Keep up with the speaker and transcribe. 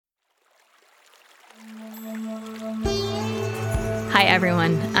Hi,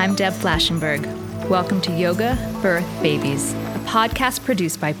 everyone. I'm Deb Flashenberg. Welcome to Yoga, Birth, Babies, a podcast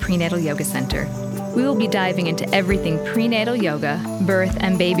produced by Prenatal Yoga Center. We will be diving into everything prenatal yoga, birth,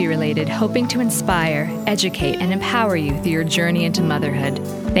 and baby related, hoping to inspire, educate, and empower you through your journey into motherhood.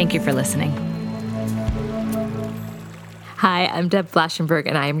 Thank you for listening. Hi, I'm Deb Flashenberg,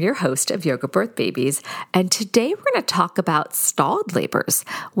 and I am your host of Yoga Birth Babies. And today we're going to talk about stalled labors.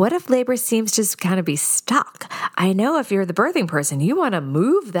 What if labor seems to kind of be stuck? I know if you're the birthing person, you want to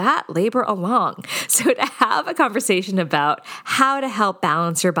move that labor along. So to have a conversation about how to help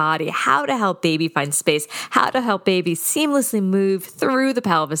balance your body, how to help baby find space, how to help baby seamlessly move through the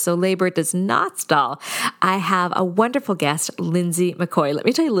pelvis so labor does not stall, I have a wonderful guest, Lindsay McCoy. Let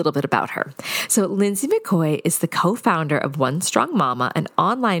me tell you a little bit about her. So Lindsay McCoy is the co-founder of One Strong Mama, an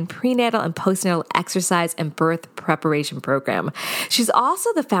online prenatal and postnatal exercise and birth preparation program. She's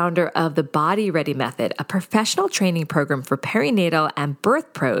also the founder of the Body Ready Method, a professional training program for perinatal and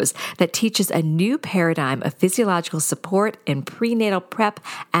birth pros that teaches a new paradigm of physiological support in prenatal prep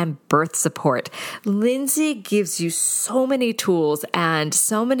and birth support. Lindsay gives you so many tools and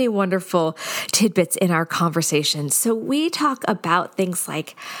so many wonderful tidbits in our conversation. So we talk about things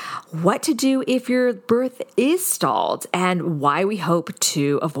like what to do if your birth is stalled and why we hope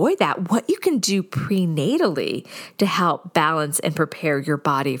to avoid that, what you can do prenatally to help balance and prepare your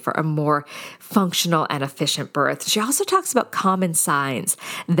body for a more functional and efficient birth. She also talks about common signs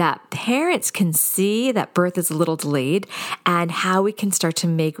that parents can see that birth is a little delayed and how we can start to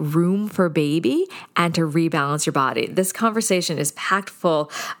make room for baby and to rebalance your body. This conversation is packed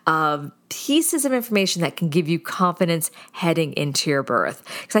full of pieces of information that can give you confidence heading into your birth.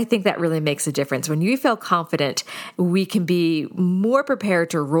 Because I think that really makes a difference. When you feel confident, we can be more prepared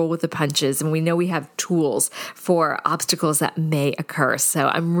to roll with the punches, and we know we have tools for obstacles that may occur. So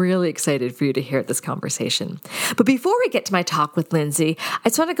I'm really excited for you to hear this conversation. But before we get to my talk with Lindsay, I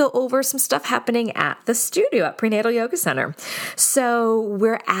just want to go over some stuff happening at the studio at Prenatal Yoga Center. So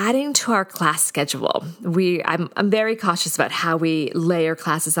we're adding to our class schedule. I'm very cautious about how we layer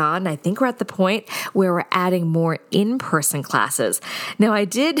classes on. I think we're at the point where we're adding more in-person classes. Now, I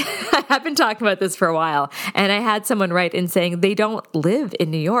have been talking about this for a while, and I had someone write in saying they don't live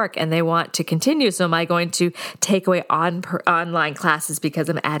in New York and they want to continue. So am I going to take away online classes because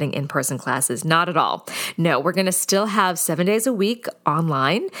I'm adding in-person classes? Not at all. No, we're going to still have 7 days a week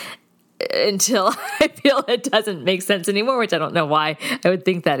online until I feel it doesn't make sense anymore, which I don't know why I would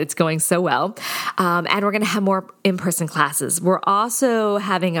think that it's going so well. And we're going to have more in-person classes. We're also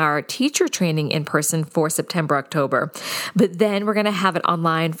having our teacher training in person for September, October, but then we're going to have it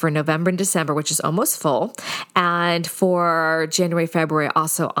online for November and December, which is almost full. And for January, February,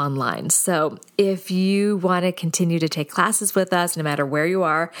 also online. So if you want to continue to take classes with us, no matter where you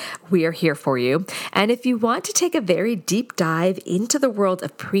are, we are here for you. And if you want to take a very deep dive into the world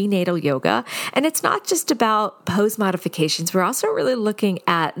of prenatal yoga, and it's not just about pose modifications. We're also really looking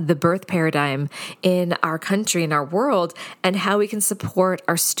at the birth paradigm in our country, in our world, and how we can support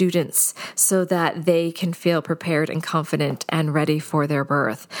our students so that they can feel prepared and confident and ready for their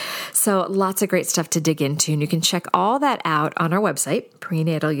birth. So lots of great stuff to dig into, and you can check all that out on our website,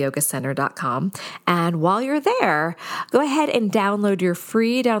 prenatalyogacenter.com. And while you're there, go ahead and download your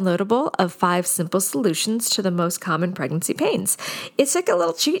free downloadable of 5 simple solutions to the most common pregnancy pains. It's like a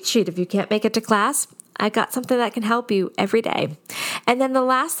little cheat sheet. If you can't make it to class, I got something that can help you every day. And then the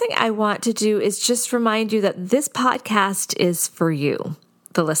last thing I want to do is just remind you that this podcast is for you,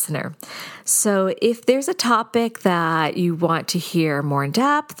 the listener. So if there's a topic that you want to hear more in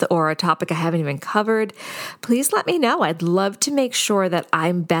depth or a topic I haven't even covered, please let me know. I'd love to make sure that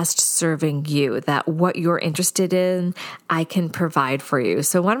I'm best serving you, that what you're interested in, I can provide for you.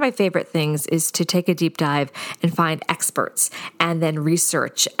 So one of my favorite things is to take a deep dive and find experts and then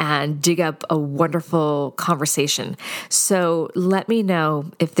research and dig up a wonderful conversation. So let me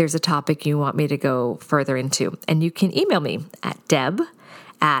know if there's a topic you want me to go further into. And you can email me at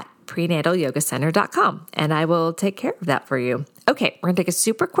deb@prenatalyogacenter.com, and I will take care of that for you. Okay, we're going to take a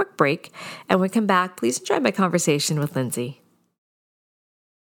super quick break, and when we come back, please enjoy my conversation with Lindsay.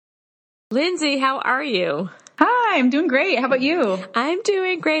 Lindsay, how are you? Hi, I'm doing great. How about you? I'm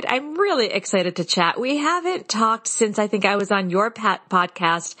doing great. I'm really excited to chat. We haven't talked since I think I was on your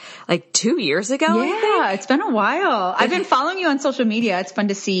podcast like 2 years ago. Yeah, it's been a while. I've been following you on social media. It's fun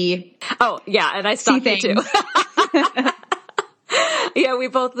to see. Oh, yeah, and I stalked you too. Yeah, we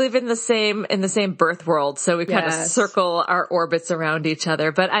both live in the same birth world, so we kind of circle our orbits around each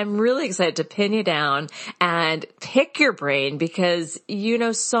other. But I'm really excited to pin you down and pick your brain because you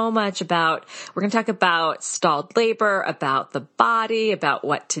know so much about, we're going to talk about stalled labor, about the body, about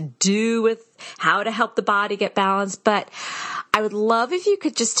what to do with how to help the body get balanced. But I would love if you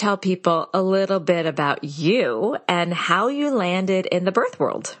could just tell people a little bit about you and how you landed in the birth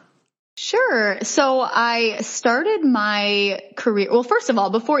world. Sure. So I started my career. Well, first of all,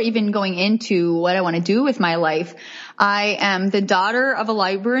 before even going into what I want to do with my life, I am the daughter of a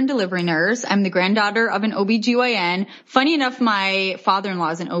labor and delivery nurse. I'm the granddaughter of an OBGYN. Funny enough, my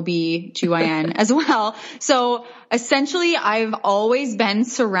father-in-law is an OBGYN as well. So essentially, I've always been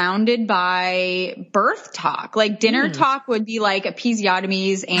surrounded by birth talk. Like dinner talk would be like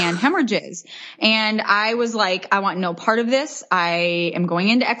episiotomies and hemorrhages. And I was like, I want no part of this. I am going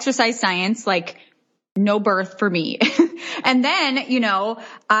into exercise science, like no birth for me. And then,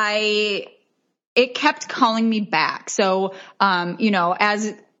 it kept calling me back. So,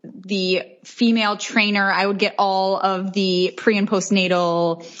 as the female trainer, I would get all of the pre and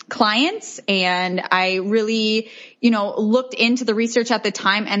postnatal clients. And I really, looked into the research at the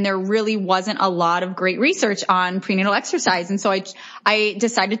time, and there really wasn't a lot of great research on prenatal exercise. And so I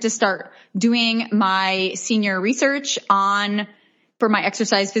decided to start doing my senior research for my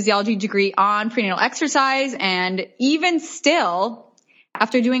exercise physiology degree on prenatal exercise. And even still,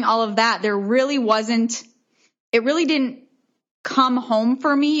 after doing all of that, it really didn't come home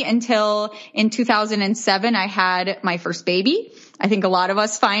for me until in 2007, I had my first baby. I think a lot of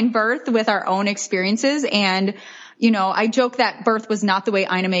us find birth with our own experiences. And, I joke that birth was not the way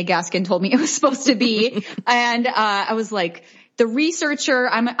Ina May Gaskin told me it was supposed to be. And, I was like, the researcher,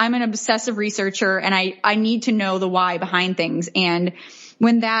 I'm an obsessive researcher, and I need to know the why behind things. And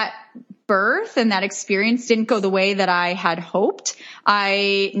when that birth and that experience didn't go the way that I had hoped,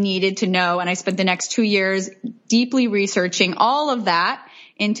 I needed to know. And I spent the next 2 years deeply researching all of that.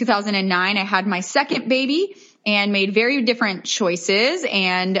 In 2009, I had my second baby and made very different choices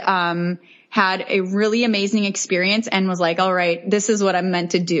and, had a really amazing experience and was like, all right, this is what I'm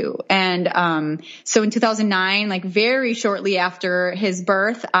meant to do. And, so in 2009, like very shortly after his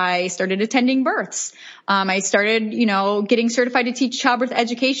birth, I started attending births. I started, getting certified to teach childbirth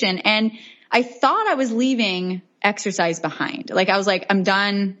education, and I thought I was leaving exercise behind. Like I was like, I'm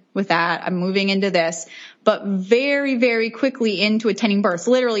done with that. I'm moving into this, but very, very quickly into attending births.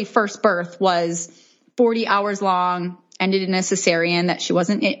 Literally first birth was 40 hours long, ended in a cesarean that she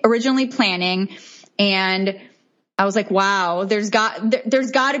wasn't originally planning. And I was like, wow, there's got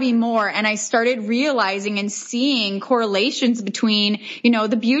to be more. And I started realizing and seeing correlations between,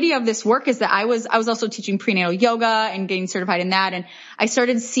 the beauty of this work is that I was also teaching prenatal yoga and getting certified in that. And I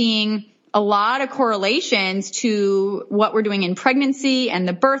started seeing a lot of correlations to what we're doing in pregnancy and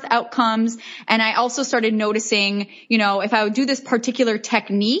the birth outcomes. And I also started noticing, if I would do this particular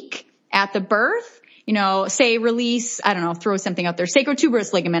technique at the birth, say release, I don't know, throw something out there,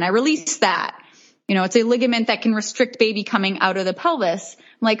 sacrotuberous ligament. I release that. It's a ligament that can restrict baby coming out of the pelvis.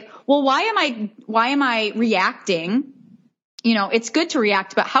 I'm like, well, why am I reacting? It's good to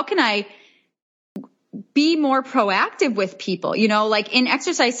react, but how can I be more proactive with people? Like in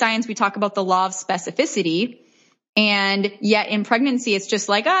exercise science, we talk about the law of specificity, and yet in pregnancy, it's just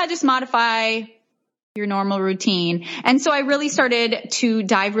like, just modify your normal routine. And so I really started to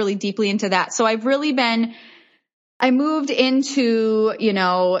dive really deeply into that. So I moved into,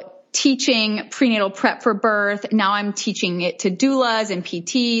 teaching prenatal prep for birth. Now I'm teaching it to doulas and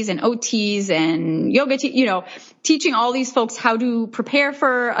PTs and OTs and yoga, teaching all these folks how to prepare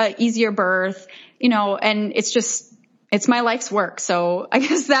for an easier birth, and it's my life's work. So I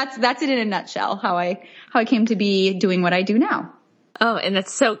guess that's it in a nutshell, how I came to be doing what I do now. Oh, and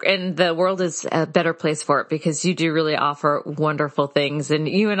and the world is a better place for it because you do really offer wonderful things. And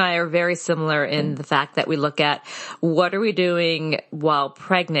you and I are very similar in the fact that we look at what are we doing while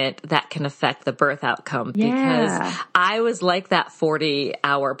pregnant that can affect the birth outcome. Yeah. Because I was like that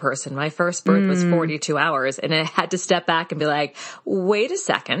 40-hour person. My first birth was 42 hours, and I had to step back and be like, wait a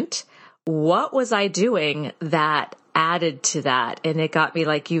second, what was I doing that added to that? And it got me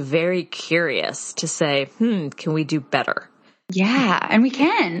like you very curious to say, can we do better? Yeah, and we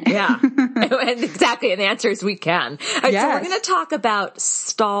can. Yeah, and exactly. And the answer is we can. All right, yes. So we're going to talk about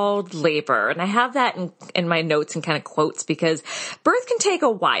stalled labor. And I have that in my notes and kind of quotes because birth can take a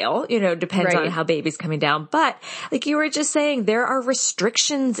while, depends on how baby's coming down. But like you were just saying, there are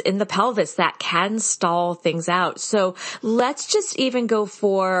restrictions in the pelvis that can stall things out. So let's just even go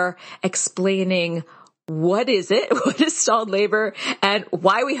for explaining what is it, what is stalled labor, and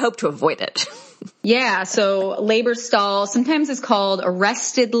why we hope to avoid it. Yeah. So labor stall sometimes is called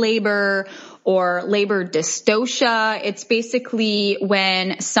arrested labor or labor dystocia. It's basically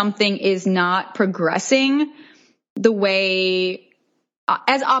when something is not progressing the way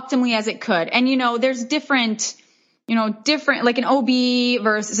as optimally as it could. And, there's different, like an OB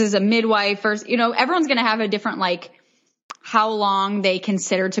versus a midwife versus, everyone's going to have a different, like, how long they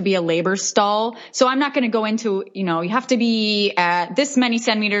consider to be a labor stall. So I'm not going to go into, you have to be at this many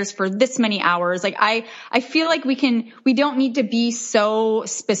centimeters for this many hours. Like I feel like we don't need to be so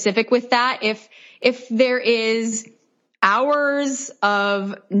specific with that. If there is hours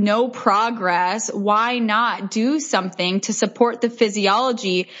of no progress, why not do something to support the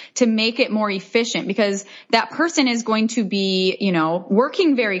physiology to make it more efficient? Because that person is going to be,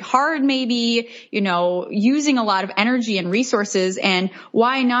 working very hard, maybe, using a lot of energy and resources. And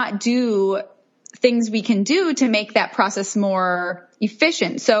why not do things we can do to make that process more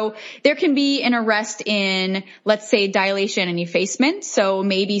efficient? So there can be an arrest in, let's say, dilation and effacement. So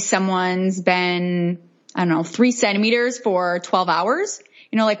maybe someone's been, 3 centimeters for 12 hours.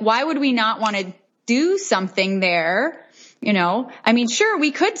 Like why would we not want to do something there? Sure,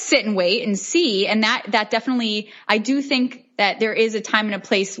 we could sit and wait and see. And that definitely, I do think that there is a time and a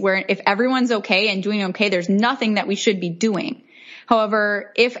place where if everyone's okay and doing okay, there's nothing that we should be doing.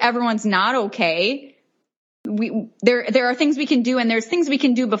 However, if everyone's not okay, there are things we can do, and there's things we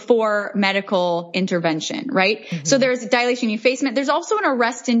can do before medical intervention, right? Mm-hmm. So there's dilation effacement. There's also an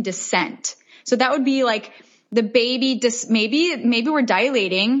arrest in descent. So that would be like the baby, maybe we're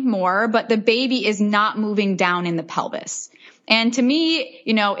dilating more, but the baby is not moving down in the pelvis. And to me,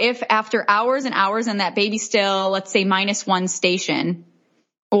 if after hours and hours and that baby still, let's say -1 station,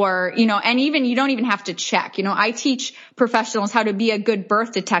 or, and even you don't even have to check, I teach professionals how to be a good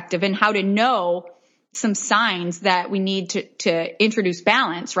birth detective and how to know some signs that we need to introduce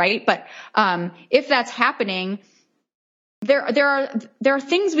balance, right? But, if that's happening, there are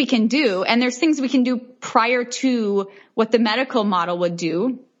things we can do, and there's things we can do prior to what the medical model would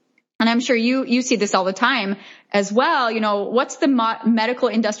do. And I'm sure you see this all the time as well. What's the medical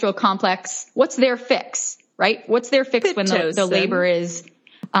industrial complex? What's their fix, right? What's their fix when the labor is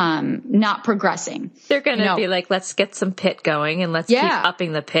not progressing? They're going to be like, let's get some pit going and let's keep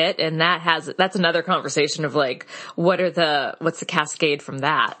upping the pit. And that's another conversation of like, what's the cascade from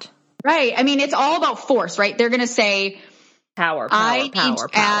that? Right. It's all about force, right? They're going to say, Power. I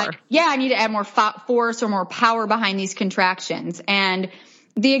need to add more force or more power behind these contractions. And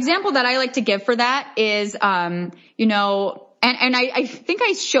the example that I like to give for that is, and I think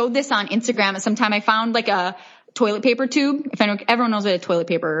I showed this on Instagram at some time. I found like a toilet paper tube. Everyone knows what a toilet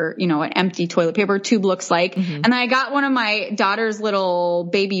paper, an empty toilet paper tube looks like. Mm-hmm. And then I got one of my daughter's little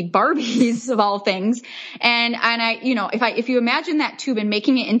baby Barbies of all things. And if you imagine that tube and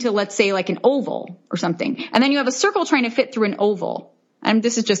making it into, let's say, like an oval or something, and then you have a circle trying to fit through an oval. And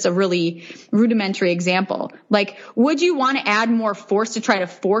this is just a really rudimentary example. Like, would you want to add more force to try to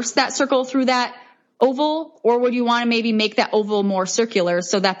force that circle through that oval? Or would you want to maybe make that oval more circular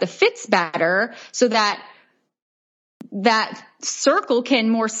so that the fit's better, so that circle can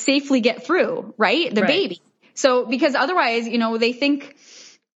more safely get through, right? The baby. So, because otherwise, they think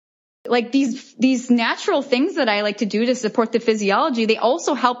like these natural things that I like to do to support the physiology, they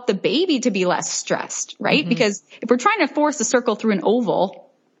also help the baby to be less stressed, right? Mm-hmm. Because if we're trying to force a circle through an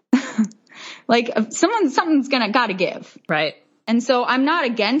oval, like something's gotta give. Right. And so I'm not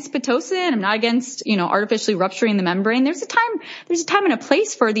against Pitocin. I'm not against, artificially rupturing the membrane. There's a time and a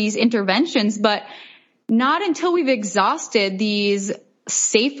place for these interventions, but not until we've exhausted these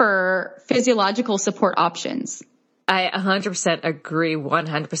safer physiological support options. I 100% agree,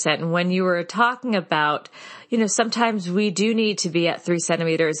 100%. And when you were talking about, sometimes we do need to be at 3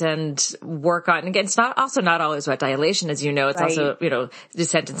 centimeters and work on, again, it's not always about dilation, as you know, it's also,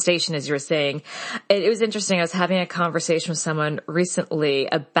 descent and station, as you were saying. It was interesting. I was having a conversation with someone recently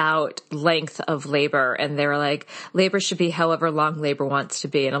about length of labor, and they were like, labor should be however long labor wants to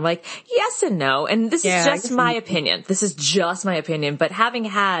be. And I'm like, yes and no. And this is just my opinion. This is just my opinion. But having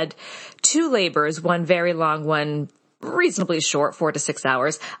had 2 labors, one very long, one reasonably short, 4 to 6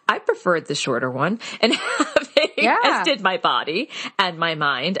 hours, I preferred the shorter one. And having tested my body and my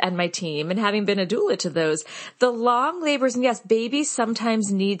mind and my team and having been a doula to those, the long labors, and yes, baby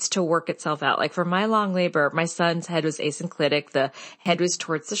sometimes needs to work itself out. Like for my long labor, my son's head was asynclitic. The head was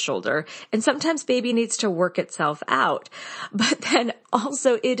towards the shoulder. And sometimes baby needs to work itself out. But then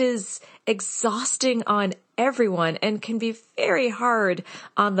also it is exhausting on everyone and can be very hard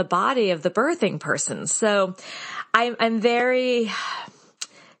on the body of the birthing person. So I'm very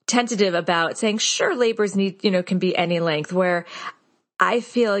tentative about saying, sure, labors can be any length, where I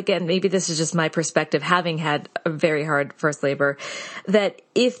feel, again, maybe this is just my perspective, having had a very hard first labor, that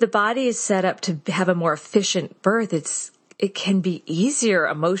if the body is set up to have a more efficient birth, it can be easier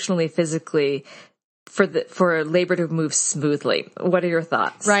emotionally, physically, for labor to move smoothly. What are your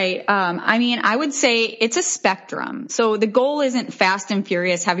thoughts? Right. I mean, I would say it's a spectrum. So the goal isn't fast and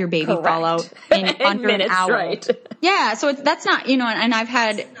furious, have your baby fall out in under minutes, an hour. Right. Yeah. So that's not, and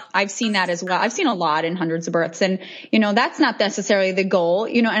I've seen that as well. I've seen a lot in hundreds of births, and, that's not necessarily the goal,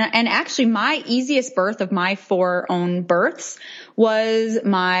 and actually my easiest birth of my 4 own births was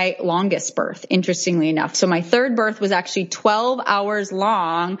my longest birth, interestingly enough. So my third birth was actually 12 hours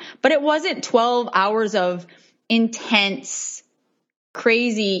long, but it wasn't 12 hours of intense,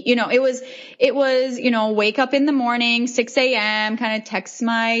 crazy, it was, wake up in the morning, 6 a.m., kind of text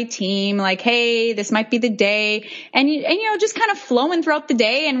my team like, hey, this might be the day. And just kind of flowing throughout the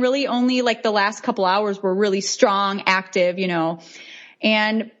day. And really only like the last couple hours were really strong, active,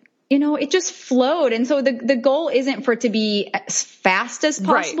 and it just flowed. And so the goal isn't for it to be as fast as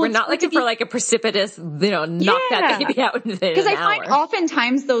possible. Right. We're not looking for like a precipitous, knock that baby out in an hour. Because I find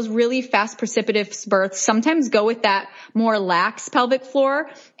oftentimes those really fast precipitous births sometimes go with that more lax pelvic floor,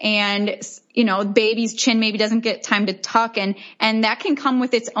 and, baby's chin maybe doesn't get time to tuck, and that can come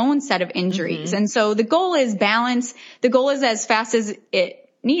with its own set of injuries. Mm-hmm. And so the goal is balance. The goal is as fast as it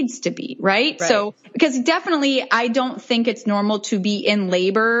needs to be, right? So, because definitely I don't think it's normal to be in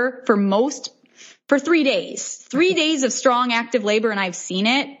labor for 3 days, 3 days of strong active labor. And I've seen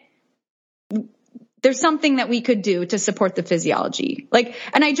it. There's something that we could do to support the physiology.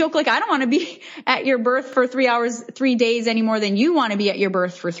 And I joke, I don't want to be at your birth for 3 days any more than you want to be at your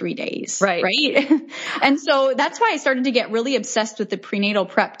birth for 3 days. Right. Right. And so that's why I started to get really obsessed with the prenatal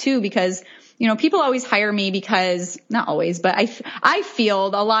prep too, because people always hire me because, not always, but I feel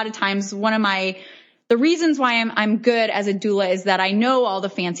a lot of times the reasons why I'm good as a doula is that I know all the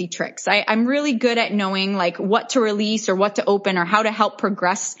fancy tricks. I'm really good at knowing what to release or what to open or how to help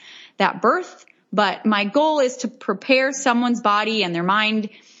progress that birth. But my goal is to prepare someone's body and their mind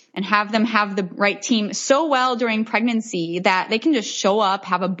and have them have the right team so well during pregnancy that they can just show up,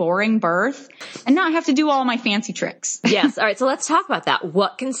 have a boring birth, and not have to do all my fancy tricks. Yes. All right. So let's talk about that.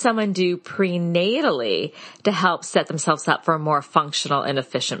 What can someone do prenatally to help set themselves up for a more functional and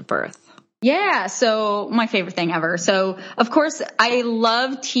efficient birth? Yeah. So my favorite thing ever. So of course I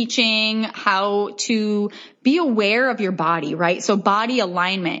love teaching how to be aware of your body, right? So body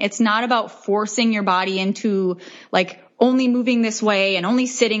alignment. It's not about forcing your body into only moving this way and only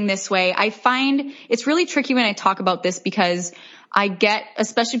sitting this way. I find it's really tricky when I talk about this because I get,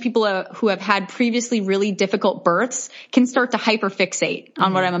 especially people who have had previously really difficult births, can start to hyperfixate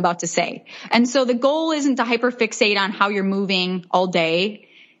on what I'm about to say. And so the goal isn't to hyperfixate on how you're moving all day,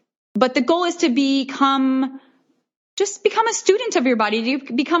 but the goal is to become a student of your body,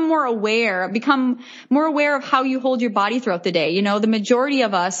 to become more aware of how you hold your body throughout the day. The majority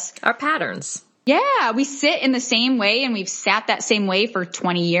of us are patterns. Yeah, we sit in the same way, and we've sat that same way for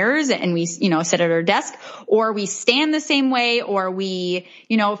 20 years, and we, sit at our desk, or we stand the same way, or we,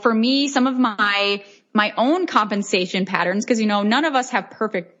 for me, some of my own compensation patterns, because, none of us have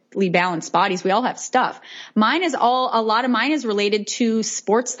perfectly balanced bodies. We all have stuff. A lot of mine is related to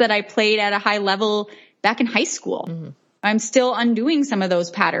sports that I played at a high level back in high school. Mm-hmm. I'm still undoing some of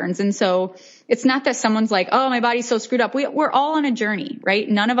those patterns. And so it's not that someone's like, oh, my body's so screwed up. We're all on a journey, right?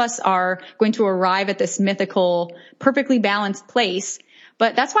 None of us are going to arrive at this mythical, perfectly balanced place.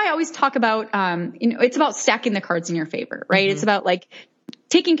 But that's why I always talk about, it's about stacking the cards in your favor, right? Mm-hmm. It's about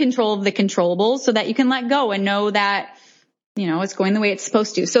taking control of the controllables so that you can let go and know that, it's going the way it's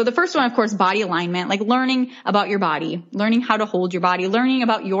supposed to. So the first one, of course, body alignment, learning about your body, learning how to hold your body, learning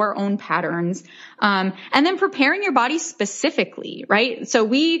about your own patterns, and then preparing your body specifically, right? So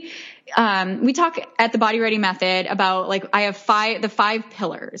we talk at the Body Ready Method about I have the 5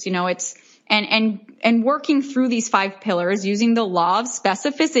 pillars, it's, and working through these 5 pillars using the law of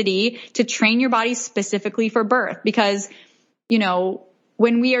specificity to train your body specifically for birth, because,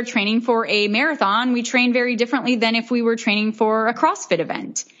 when we are training for a marathon, we train very differently than if we were training for a CrossFit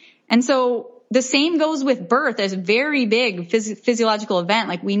event. And so the same goes with birth as a very big physiological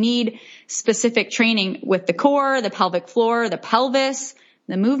event. We need specific training with the core, the pelvic floor, the pelvis,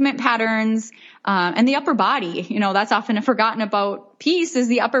 the movement patterns, and the upper body. That's often a forgotten about piece, is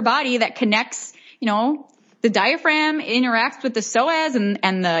the upper body that connects, the diaphragm interacts with the psoas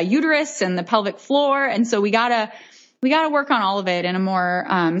and the uterus and the pelvic floor. And so we gotta work on all of it in a more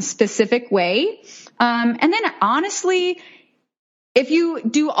specific way. And then honestly, if you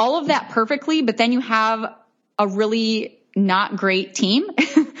do all of that perfectly, but then you have a really not great team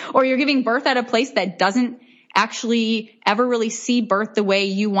or you're giving birth at a place that doesn't actually ever really see birth the way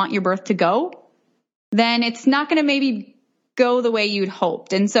you want your birth to go, then it's not going to maybe go the way you'd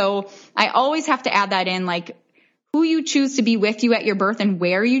hoped. And so I always have to add that in, like who you choose to be with you at your birth and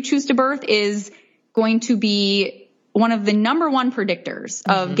where you choose to birth is going to be one of the number one predictors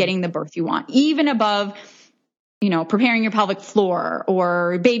of getting the birth you want, even above, preparing your pelvic floor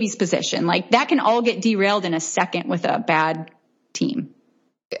or baby's position. Like that can all get derailed in a second with a bad team.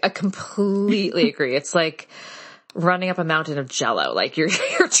 I completely agree. It's like running up a mountain of Jell-O. Like you're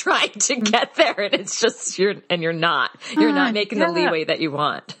trying to get there and it's just, you're not making the leeway that you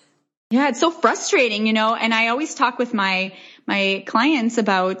want. Yeah. It's so frustrating, and I always talk with my clients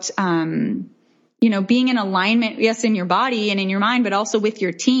about, being in alignment, yes, in your body and in your mind, but also with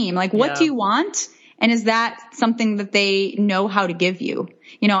your team. Like, what do you want? And is that something that they know how to give you?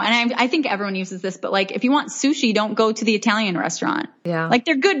 And I think everyone uses this, but like, if you want sushi, don't go to the Italian restaurant. Yeah. Like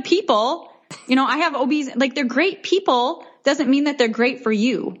they're good people. I have OBs, like they're great people. Doesn't mean that they're great for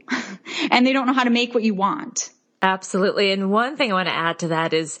you and they don't know how to make what you want. Absolutely. And one thing I want to add to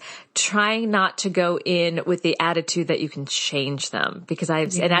that is trying not to go in with the attitude that you can change them, because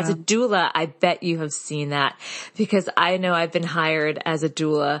and as a doula, I bet you have seen that, because I know I've been hired as a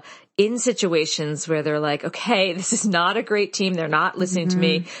doula in situations where they're like, okay, this is not a great team. They're not listening to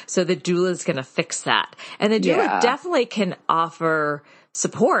me. So the doula is going to fix that. And the doula definitely can offer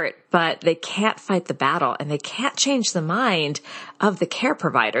support, but they can't fight the battle and they can't change the mind of the care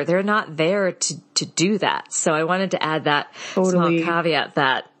provider. They're not there to do that. So I wanted to add that small caveat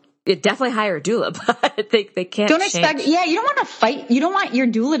that it definitely hire a doula, but they can't change. You don't want to fight. You don't want your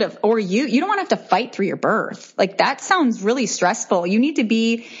doula you don't want to have to fight through your birth. Like that sounds really stressful. You need to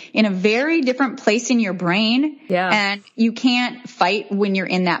be in a very different place in your brain. Yeah. And you can't fight when you're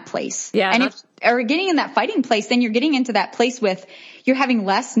in that place. Yeah. And if you're getting in that fighting place, then you're getting into that place you're having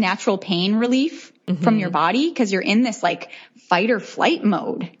less natural pain relief from your body because you're in this like fight or flight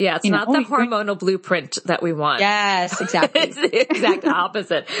mode. Yeah, it's not the hormonal blueprint that we want. Yes, exactly. It's the exact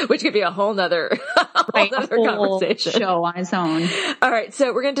opposite, which could be a whole nother conversation. Show on its own. All right,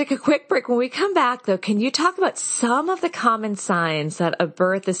 so we're going to take a quick break. When we come back, though, can you talk about some of the common signs that a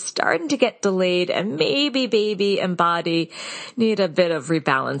birth is starting to get delayed and maybe baby and body need a bit of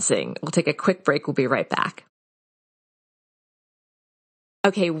rebalancing? We'll take a quick break. We'll be right back.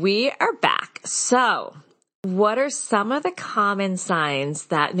 Okay, we are back. So what are some of the common signs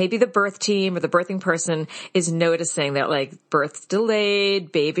that maybe the birth team or the birthing person is noticing that like birth's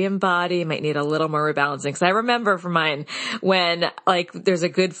delayed, baby and body might need a little more rebalancing? Because I remember for mine when like there's a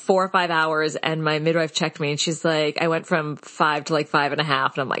good 4 or 5 hours and my midwife checked me and she's like, I went from 5 to like 5.5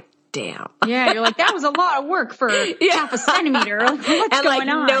 and I'm like, damn. Yeah, you're like, that was a lot of work for half a centimeter. What's going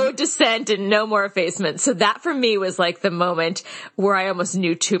on? No descent and no more effacement. So that for me was like the moment where I almost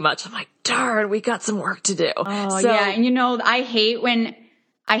knew too much. I'm like, darn, we got some work to do. Oh, yeah. And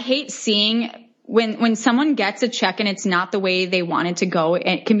I hate seeing when someone gets a check and it's not the way they want it to go.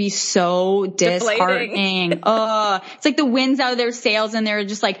 It can be so disheartening. It's like the wind's out of their sails and they're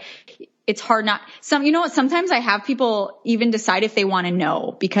just like, it's hard not sometimes I have people even decide if they want to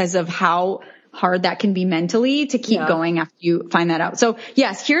know because of how hard that can be mentally to keep going after you find that out. So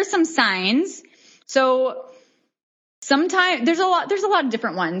yes, here's some signs. So sometimes there's a lot of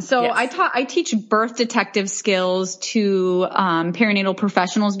different ones. So yes. I teach birth detective skills to perinatal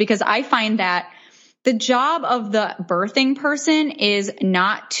professionals because I find that the job of the birthing person is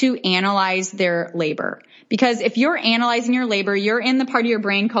not to analyze their labor. Because if you're analyzing your labor, you're in the part of your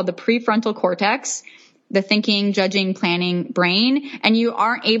brain called the prefrontal cortex, the thinking, judging, planning brain, and you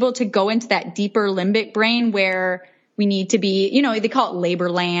aren't able to go into that deeper limbic brain where we need to be, they call it labor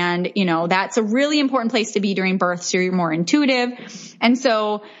land. That's a really important place to be during birth, so you're more intuitive. And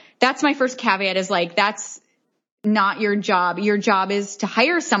so that's my first caveat is like, that's not your job. Your job is to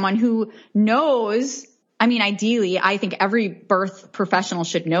hire someone who knows, ideally, I think every birth professional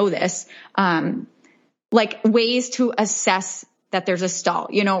should know this, like ways to assess that there's a stall,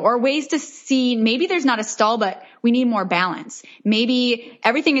 or ways to see maybe there's not a stall, but we need more balance. Maybe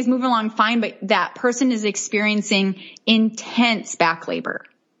everything is moving along fine, but that person is experiencing intense back labor.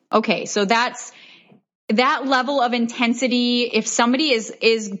 Okay. So that's that level of intensity. If somebody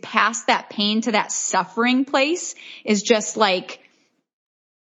is past that pain to that suffering place is just like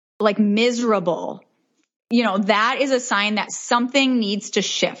miserable, that is a sign that something needs to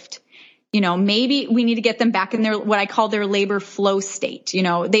shift. Maybe we need to get them back in their, what I call their labor flow state.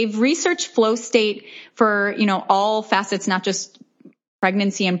 They've researched flow state for, all facets, not just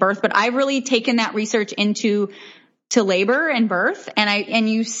pregnancy and birth, but I've really taken that research to labor and birth. And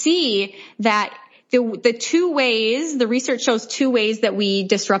you see that the two ways, the research shows two ways that we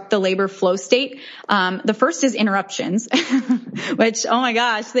disrupt the labor flow state. The first is interruptions, which, oh my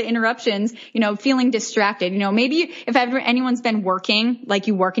gosh, the interruptions, feeling distracted. Maybe if ever anyone's been working, like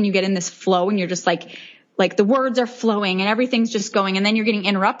you work and you get in this flow and you're just like the words are flowing and everything's just going, and then you're getting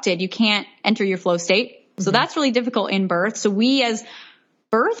interrupted. You can't enter your flow state. So that's really difficult in birth. So we as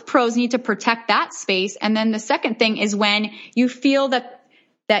birth pros need to protect that space. And then the second thing is when you feel that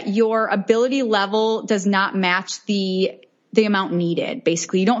your ability level does not match the amount needed.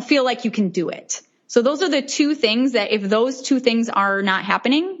 Basically, you don't feel like you can do it. So those are the two things that if those two things are not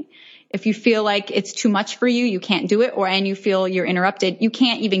happening, if you feel like it's too much for you, you can't do it, and you feel you're interrupted, you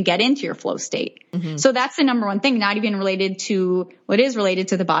can't even get into your flow state. Mm-hmm. So that's the number one thing, not even related to what is related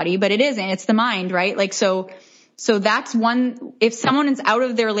to the body, but it isn't. It's the mind, right? Like, so that's one, if someone is out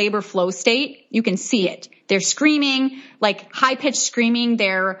of their labor flow state, you can see it. They're screaming, like high pitched screaming.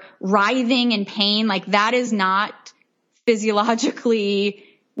 They're writhing in pain. Like that is not physiologically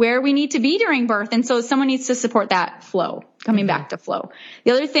where we need to be during birth. And so someone needs to support that flow, coming back to flow.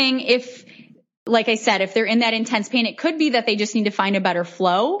 The other thing, like I said, if they're in that intense pain, it could be that they just need to find a better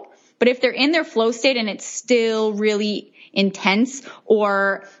flow. But if they're in their flow state and it's still really intense,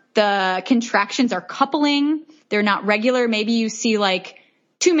 or the contractions are coupling, they're not regular. Maybe you see like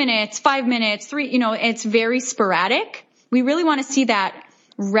 2 minutes, 5 minutes, 3, it's very sporadic. We really want to see that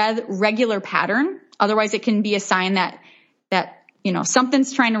regular pattern. Otherwise it can be a sign that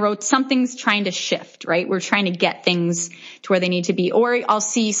something's trying to shift, right? We're trying to get things to where they need to be. Or I'll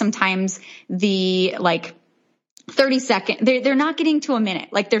see sometimes the 30 second, they're not getting to a minute.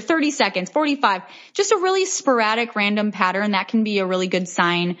 Like they're 30 seconds, 45, just a really sporadic random pattern. That can be a really good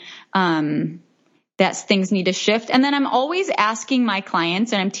sign, that things need to shift. And then I'm always asking my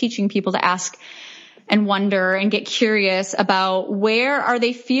clients, and I'm teaching people to ask and wonder and get curious about where are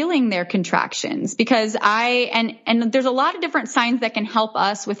they feeling their contractions? Because and there's a lot of different signs that can help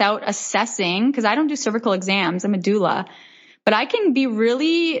us without assessing, because I don't do cervical exams. I'm a doula, but I can be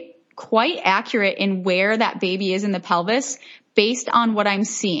really quite accurate in where that baby is in the pelvis based on what I'm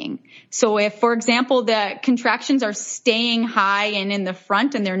seeing. So if, for example, the contractions are staying high and in the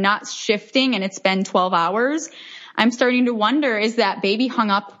front and they're not shifting and it's been 12 hours, I'm starting to wonder, is that baby hung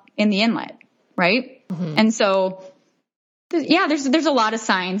up in the inlet, right? Mm-hmm. And so, yeah, there's a lot of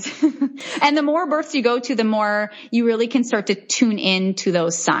signs. And the more births you go to, the more you really can start to tune in to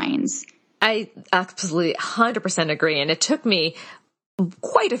those signs. I absolutely 100% agree. And it took me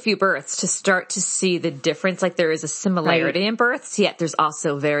quite a few births to start to see the difference. Like there is a similarity in births, yet there's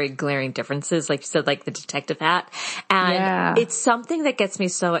also very glaring differences, like you said, like the detective hat. And it's something that gets me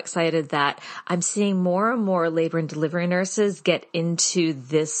so excited that I'm seeing more and more labor and delivery nurses get into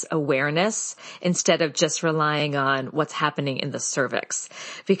this awareness instead of just relying on what's happening in the cervix.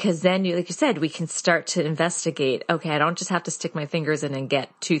 Because then like you said, we can start to investigate, okay, I don't just have to stick my fingers in and get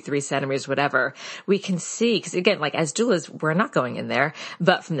 2-3 centimeters, whatever. We can see, because again, like as doulas, we're not going in there.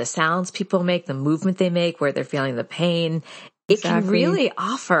 But from the sounds people make, the movement they make, where they're feeling the pain, it can really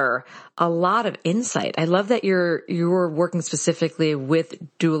offer a lot of insight. I love that you're working specifically with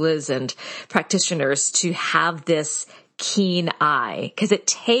doulas and practitioners to have this keen eye, because it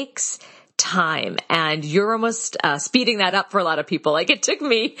takes time, and you're almost speeding that up for a lot of people. Like it took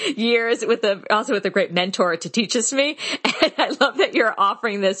me years with a great mentor to teach this to me, and I love that you're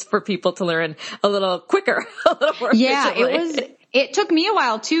offering this for people to learn a little quicker, a little more efficiently. It took me a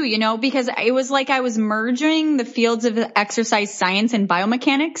while too, because it was like I was merging the fields of exercise science and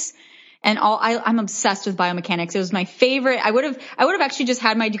biomechanics, and I'm obsessed with biomechanics. It was my favorite. I would have actually just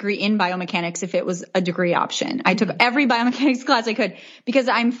had my degree in biomechanics if it was a degree option. I took every biomechanics class I could because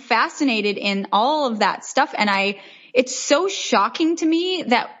I'm fascinated in all of that stuff. And it's so shocking to me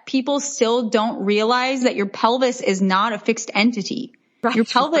that people still don't realize that your pelvis is not a fixed entity. Right. Your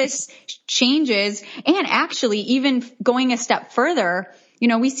pelvis changes, and actually even going a step further,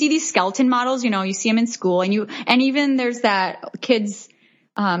 we see these skeleton models, you see them in school, and even there's that kids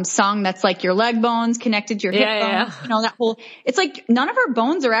song that's like your leg bones connected to your hip bones, that whole, it's like none of our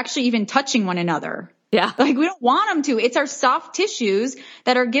bones are actually even touching one another. Yeah. Like we don't want them to. It's our soft tissues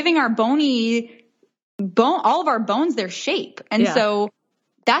that are giving our all of our bones their shape. And so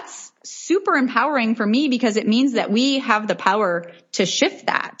that's super empowering for me, because it means that we have the power to shift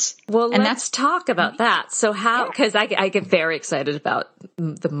that. Well, and let's talk about that. So because I get very excited about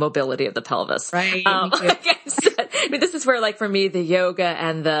the mobility of the pelvis. Right. I mean, this is where, like, for me, the yoga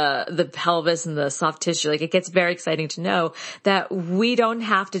and the pelvis and the soft tissue, like, it gets very exciting to know that we don't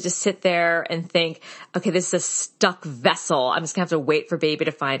have to just sit there and think, okay, this is a stuck vessel. I'm just gonna have to wait for baby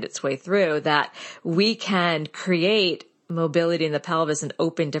to find its way through. That we can create mobility in the pelvis and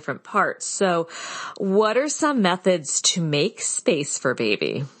open different parts. So what are some methods to make space for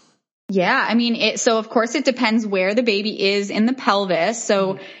baby? Yeah. I mean, so of course it depends where the baby is in the pelvis.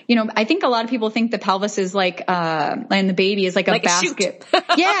 So, I think a lot of people think the pelvis is like, and the baby is like a basket.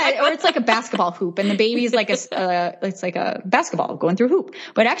 Yeah. Or it's like a basketball hoop and the baby is like it's like a basketball going through a hoop.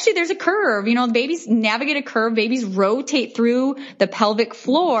 But actually there's a curve, the babies navigate a curve. Babies rotate through the pelvic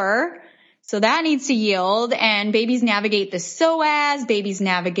floor. So that needs to yield, and babies navigate the psoas, babies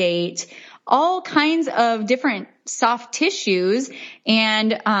navigate all kinds of different soft tissues.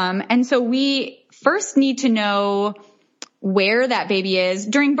 And so we first need to know where that baby is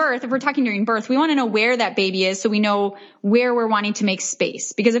during birth. If we're talking during birth, we want to know where that baby is so we know where we're wanting to make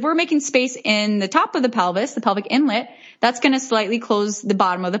space. Because if we're making space in the top of the pelvis, the pelvic inlet, that's going to slightly close the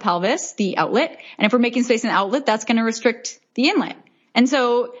bottom of the pelvis, the outlet. And if we're making space in the outlet, that's going to restrict the inlet. And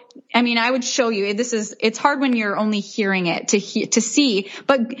so, I mean, I would show you, it's hard when you're only hearing it to see,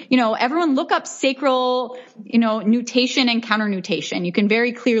 but, everyone look up sacral, nutation and counternutation. You can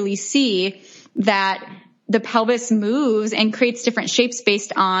very clearly see that the pelvis moves and creates different shapes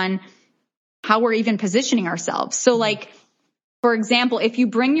based on how we're even positioning ourselves. So like, for example, if you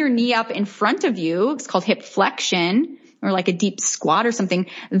bring your knee up in front of you, it's called hip flexion or like a deep squat or something,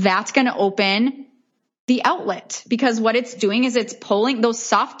 that's going to open the outlet, because what it's doing is it's pulling, those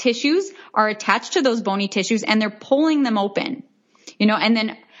soft tissues are attached to those bony tissues and they're pulling them open, and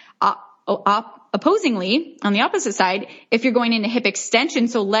then opposingly on the opposite side, if you're going into hip extension,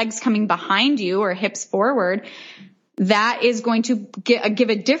 so legs coming behind you or hips forward, that is going to give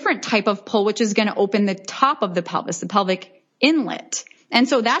a different type of pull, which is going to open the top of the pelvis, the pelvic inlet. And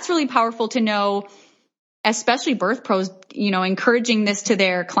so that's really powerful to know, especially birth pros, encouraging this to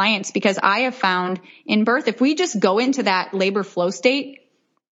their clients, because I have found in birth, if we just go into that labor flow state,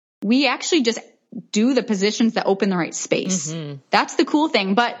 we actually just do the positions that open the right space. Mm-hmm. That's the cool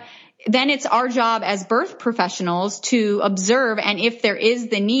thing. But then it's our job as birth professionals to observe. And if there is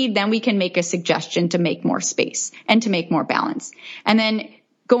the need, then we can make a suggestion to make more space and to make more balance. And then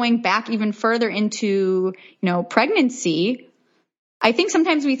going back even further into, pregnancy, I think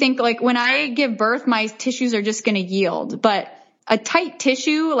sometimes we think like when I give birth, my tissues are just going to yield, but a tight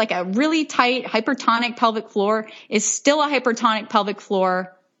tissue, like a really tight hypertonic pelvic floor, is still a hypertonic pelvic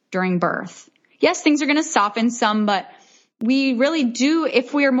floor during birth. Yes, things are going to soften some, but we really do,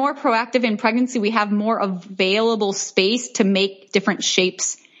 if we are more proactive in pregnancy, we have more available space to make different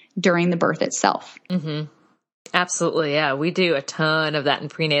shapes during the birth itself. Mm-hmm. Absolutely. Yeah. We do a ton of that in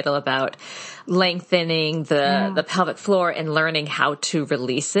prenatal about lengthening the pelvic floor and learning how to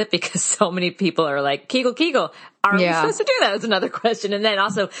release it, because so many people are like, Kegel. Are we supposed to do that? Is another question. And then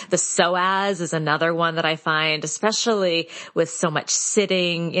also the psoas is another one that I find, especially with so much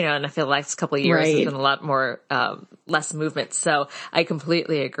sitting, and I feel like the last couple of years there's been a lot more, less movement. So I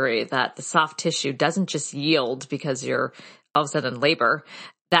completely agree that the soft tissue doesn't just yield because you're all of a sudden in labor.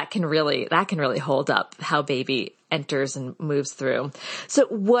 That can really hold up how baby enters and moves through. So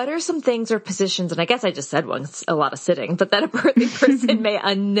what are some things or positions, and I guess I just said once, a lot of sitting, but that a birthing person may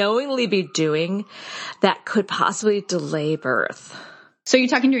unknowingly be doing that could possibly delay birth? So you're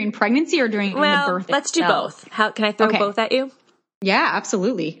talking during pregnancy or during the birth let's itself? Do both. Can I throw both at you? Yeah,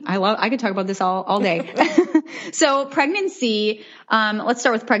 absolutely. I could talk about this all day. So pregnancy, let's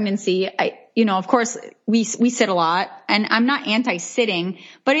start with pregnancy. Of course we sit a lot, and I'm not anti-sitting,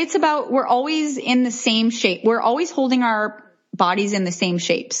 but it's about, we're always in the same shape. We're always holding our bodies in the same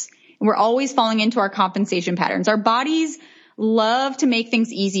shapes. We're always falling into our compensation patterns. Our bodies love to make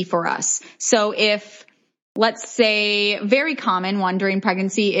things easy for us. So if, let's say, very common one during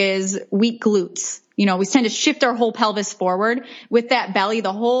pregnancy is weak glutes. We tend to shift our whole pelvis forward. With that belly,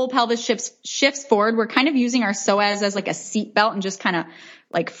 the whole pelvis shifts forward. We're kind of using our psoas as like a seat belt and just kind of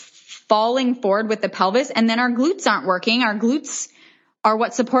like falling forward with the pelvis. And then our glutes aren't working. Our glutes are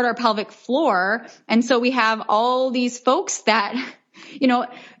what support our pelvic floor. And so we have all these folks that,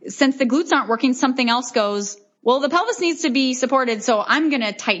 since the glutes aren't working, something else goes, well, the pelvis needs to be supported, so I'm going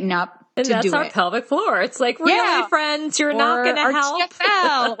to tighten up. And that's our pelvic floor. It's like, really, friends, you're not going to help.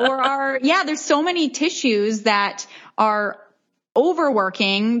 TFL, or there's so many tissues that are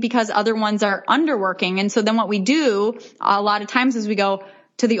overworking because other ones are underworking. And so then what we do a lot of times is we go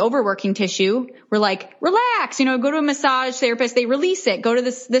to the overworking tissue. We're like, relax, go to a massage therapist. They release it. Go to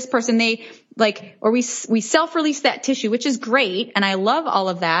this person. They we self-release that tissue, which is great. And I love all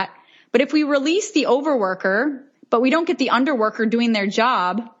of that. But if we release the overworker, but we don't get the underworker doing their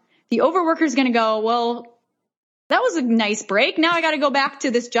job, the overworker is going to go, well, that was a nice break. Now I got to go back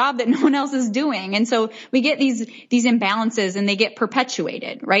to this job that no one else is doing. And so we get these imbalances, and they get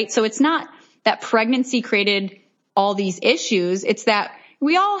perpetuated, right? So it's not that pregnancy created all these issues. It's that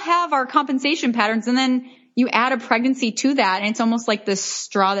we all have our compensation patterns, and then you add a pregnancy to that, and it's almost like the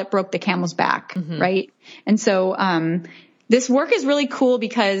straw that broke the camel's back, right? And so this work is really cool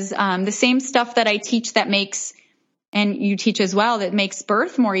because the same stuff that I teach that makes, and you teach as well, that makes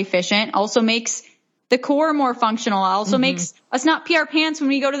birth more efficient, also makes the core more functional, also makes us not pee our pants when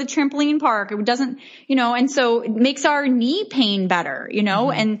we go to the trampoline park. It doesn't, and so it makes our knee pain better,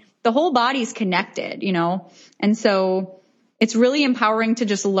 and the whole body's connected, and so it's really empowering to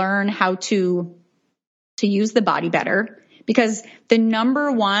just learn how to use the body better, because the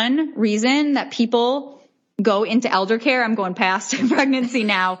number one reason that people go into elder care, I'm going past pregnancy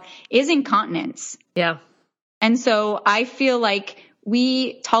now, is incontinence. Yeah. And so I feel like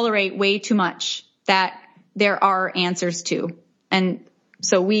we tolerate way too much that there are answers to. And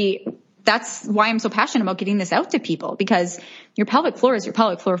so that's why I'm so passionate about getting this out to people, because your pelvic floor is your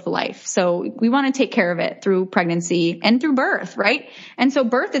pelvic floor for life. So we want to take care of it through pregnancy and through birth, right? And so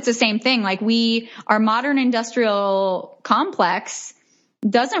birth, it's the same thing. Like our modern industrial complex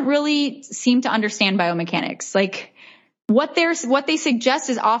doesn't really seem to understand biomechanics. Like what they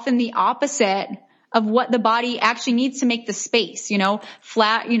suggest is often the opposite of what the body actually needs to make the space,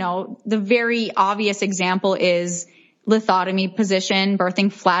 flat, the very obvious example is lithotomy position,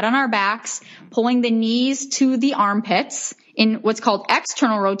 birthing flat on our backs, pulling the knees to the armpits in what's called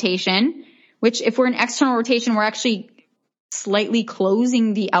external rotation, which if we're in external rotation, we're actually slightly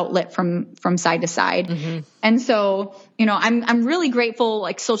closing the outlet from side to side. And so, I'm really grateful,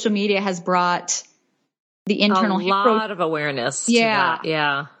 like social media has brought the internal a lot of awareness to that.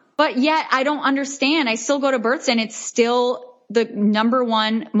 Yeah. But yet I don't understand. I still go to births and it's still the number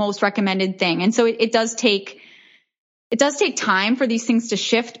one most recommended thing. And so it does take time for these things to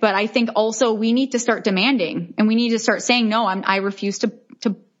shift, but I think also we need to start demanding, and we need to start saying, no, I refuse to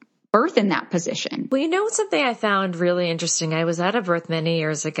birth in that position. Well, something I found really interesting. I was at a birth many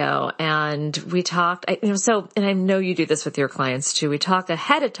years ago and we talked, and I know you do this with your clients too. We talk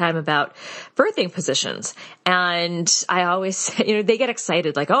ahead of time about birthing positions, and I always say, they get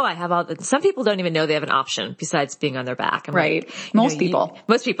excited like, oh, I have some people don't even know they have an option besides being on their back. I'm right. Like, most people.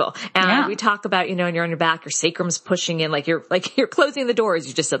 And we talk about, when you're on your back, your sacrum's pushing in, like you're closing the doors.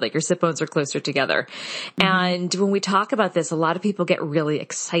 You just said like your sit bones are closer together. And when we talk about this, a lot of people get really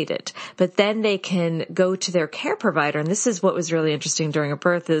excited. But then they can go to their care provider. And this is what was really interesting during a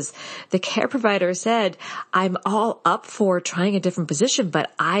birth is the care provider said, I'm all up for trying a different position,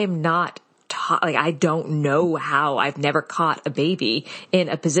 but I'm not taught, like I don't know how. I've never caught a baby in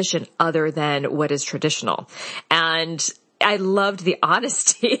a position other than what is traditional. And I loved the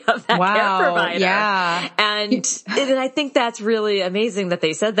honesty of that care provider. Yeah. And I think that's really amazing that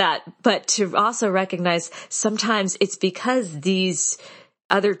they said that, but to also recognize sometimes it's because these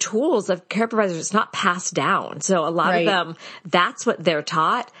other tools of care providers, it's not passed down. So a lot of them, that's what they're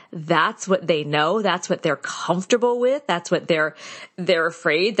taught. That's what they know. That's what they're comfortable with. That's what they're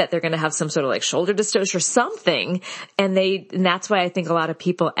afraid that they're going to have some sort of like shoulder dystocia or something. And that's why I think a lot of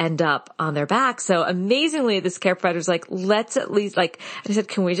people end up on their back. So amazingly, this care provider's like, let's at least I said,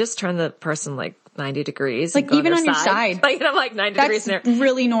 can we just turn the person like 90 degrees? Like even on your side. Like, I'm like 90 degrees. That's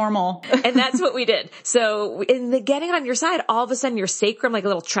really normal. And that's what we did. So in the getting on your side, all of a sudden your sacrum, like a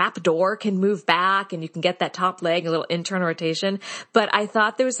little trap door, can move back and you can get that top leg, a little internal rotation. But I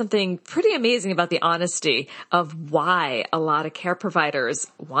thought there was something pretty amazing about the honesty of why a lot of care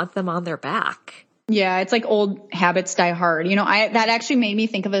providers want them on their back. Yeah. It's like old habits die hard. That actually made me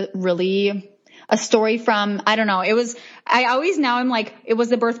think of a story from, I don't know, I'm like, it was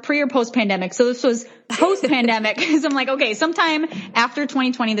the birth pre or post pandemic. So this was post pandemic because I'm like, okay, sometime after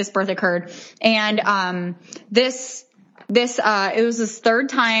 2020, this birth occurred. And, it was this third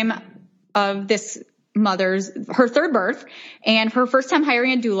time of this her third birth and her first time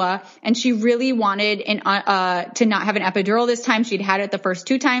hiring a doula. And she really wanted to not have an epidural this time. She'd had it the first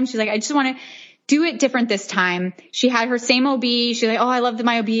 2 times. She's like, I just want to do it different this time. She had her same OB. She's like, oh, I loved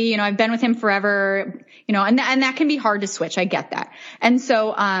my OB. I've been with him forever, and that can be hard to switch. I get that. And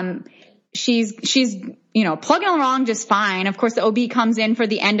so, she's plugging along just fine. Of course, the OB comes in for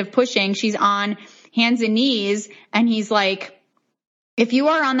the end of pushing. She's on hands and knees. And he's like, if you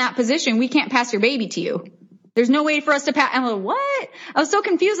are on that position, we can't pass your baby to you. There's no way for us to pass. I'm like, what? I was so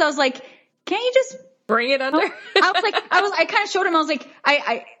confused. I was like, can't you just bring it under? I kind of showed him. I was like,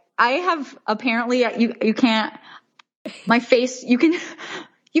 I have apparently you can't, my face, you could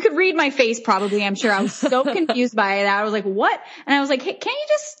read my face probably. I'm sure I was so confused by that. I was like, what? And I was like, hey, can't you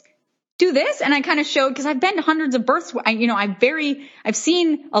just do this. And I kind of showed, because I've been to hundreds of births. I've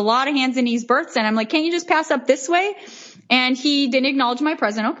seen a lot of hands and knees births, and I'm like, can you just pass up this way? And he didn't acknowledge my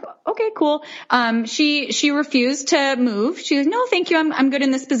presence. Okay, cool. She refused to move. She was, no, thank you. I'm good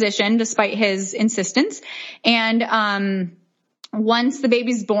in this position, despite his insistence. And, once the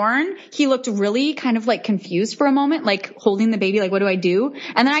baby's born, he looked really kind of like confused for a moment, like holding the baby, like, what do I do?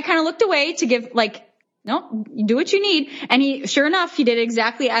 And then I kind of looked away to give like, no, you do what you need. And sure enough, he did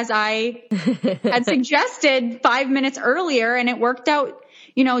exactly as I had suggested 5 minutes earlier, and it worked out,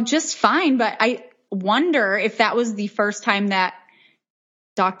 just fine. But I wonder if that was the first time that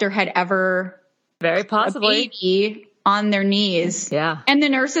doctor had ever very possibly a baby on their knees. Yeah. And the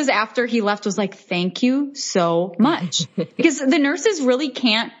nurses after he left was like, thank you so much. Because the nurses really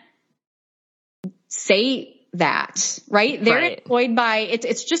can't say that, right? They're employed by,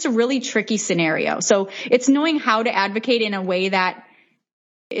 it's just a really tricky scenario. So it's knowing how to advocate in a way that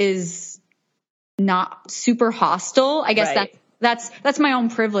is not super hostile. I guess that's my own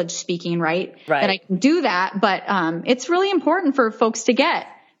privilege speaking, right? That I can do that. But, it's really important for folks to get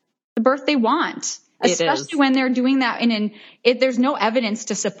the birth they want. Especially when they're doing that there's no evidence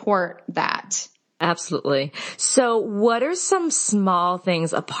to support that. Absolutely. So what are some small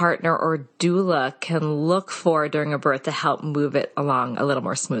things a partner or doula can look for during a birth to help move it along a little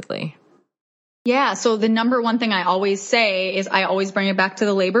more smoothly? Yeah. So the number one thing I always say is I always bring it back to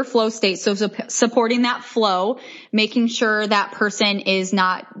the labor flow state. So supporting that flow, making sure that person is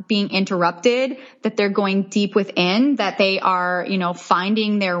not being interrupted, that they're going deep within, that they are,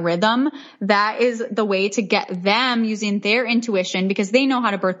 finding their rhythm. That is the way to get them using their intuition, because they know how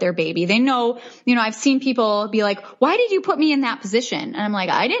to birth their baby. They know, I've seen people be like, why did you put me in that position? And I'm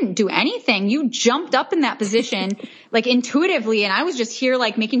like, I didn't do anything. You jumped up in that position like intuitively. And I was just here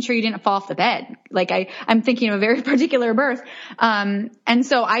like making sure you didn't fall off the bed. Like I'm thinking of a very particular birth. And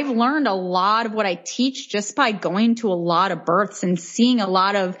so I've learned a lot of what I teach just by going to a lot of births and seeing a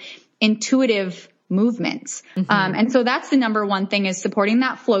lot of intuitive movements. Mm-hmm. And so that's the number one thing, is supporting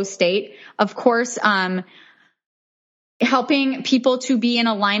that flow state. Of course, helping people to be in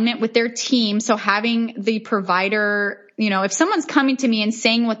alignment with their team. So having the provider, if someone's coming to me and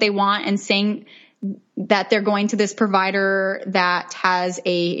saying what they want and saying that they're going to this provider that has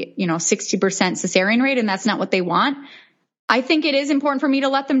a, 60% cesarean rate, and that's not what they want, I think it is important for me to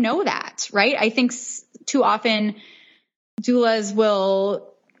let them know that, right? I think too often doulas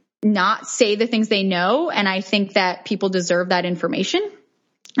will not say the things they know, and I think that people deserve that information.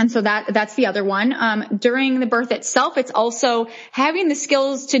 And so that's the other one. During the birth itself, it's also having the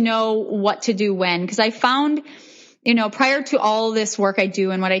skills to know what to do when, because I found, prior to all this work I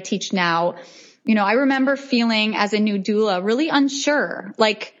do and what I teach now, I remember feeling as a new doula really unsure,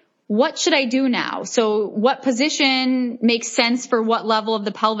 like, what should I do now? So what position makes sense for what level of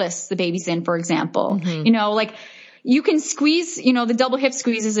the pelvis the baby's in, for example? Mm-hmm. Like you can squeeze, the double hip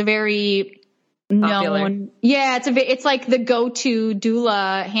squeeze is a very known. Yeah. It's like the go-to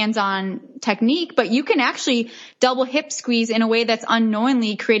doula hands-on technique, but you can actually double hip squeeze in a way that's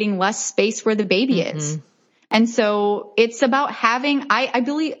unknowingly creating less space where the baby mm-hmm. is. And so it's about having, I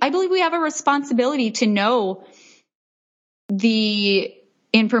believe we have a responsibility to know the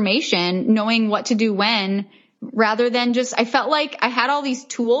information, knowing what to do when, rather than I felt like I had all these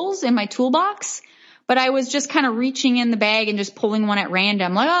tools in my toolbox, but I was just kind of reaching in the bag and just pulling one at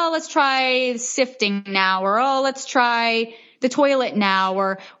random. Like, oh, let's try sifting now, or, oh, let's try the toilet now,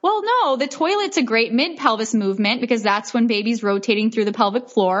 or, well, no, the toilet's a great mid-pelvis movement because that's when baby's rotating through the pelvic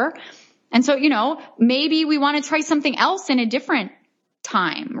floor. And so, maybe we want to try something else in a different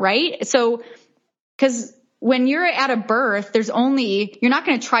time, right? So, because when you're at a birth, you're not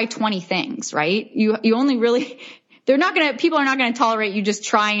going to try 20 things, right? You only really, people are not going to tolerate you just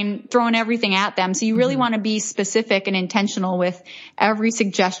throwing everything at them. So you really mm-hmm. want to be specific and intentional with every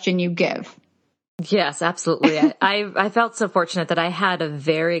suggestion you give. Yes, absolutely. I felt so fortunate that I had a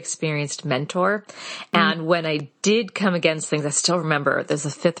very experienced mentor. And when I did come against things, I still remember there's a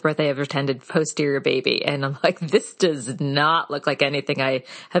 5th birthday I've attended, posterior baby. And I'm like, this does not look like anything I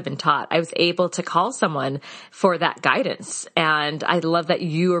have been taught. I was able to call someone for that guidance. And I love that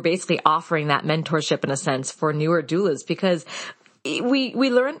you are basically offering that mentorship in a sense for newer doulas, because we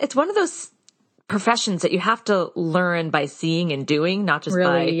learn, it's one of those professions that you have to learn by seeing and doing, not just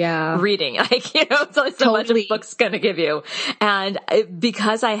by reading. It's only so much a book's going to give you. And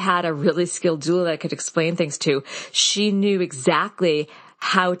because I had a really skilled doula that I could explain things to, she knew exactly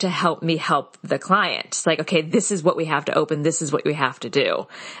how to help me help the client. It's like, okay, this is what we have to open. This is what we have to do.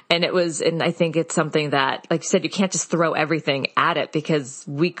 And I think it's something that, like you said, you can't just throw everything at it, because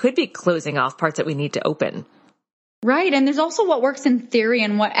we could be closing off parts that we need to open. Right. And there's also what works in theory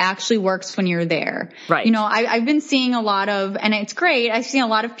and what actually works when you're there. Right. You know, I've been seeing a lot of, and it's great, I've seen a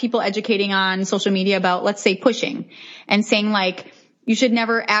lot of people educating on social media about, let's say, pushing and saying like, you should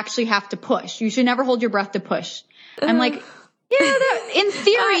never actually have to push. You should never hold your breath to push. I'm like, yeah, that, in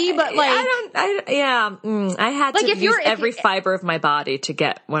theory, but like, I had like to use every fiber of my body to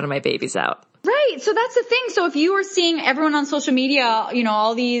get one of my babies out. Right. So that's the thing. So if you were seeing everyone on social media, you know,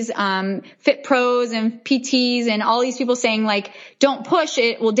 all these, fit pros and PTs and all these people saying like, don't push,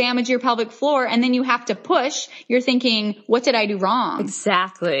 it will damage your pelvic floor. And then you have to push. You're thinking, what did I do wrong?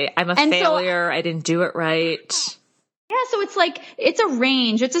 Exactly. I'm a failure. I didn't do it right. Yeah. So it's like, it's a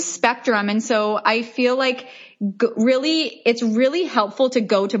range, it's a spectrum. And so I feel like it's really helpful to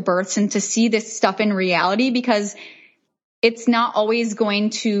go to births and to see this stuff in reality, because it's not always going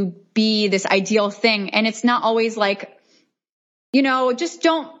to be this ideal thing. And it's not always like, you know, just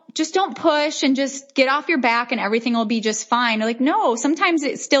don't push and just get off your back and everything will be just fine. Like, no, sometimes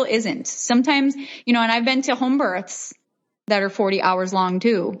it still isn't. Sometimes, you know, and I've been to home births that are 40 hours long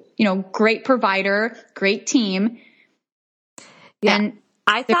too. You know, great provider, great team. Yeah. And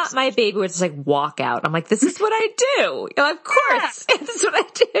I thought my baby would just like walk out. I'm like, this is what I do. You know, of course, yeah. This is what I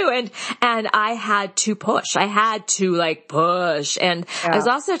do. And I had to push. I had to like push. And I was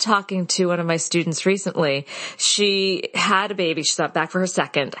also talking to one of my students recently. She had a baby. She's not back for her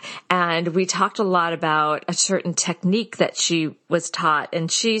second. And we talked a lot about a certain technique that she was taught.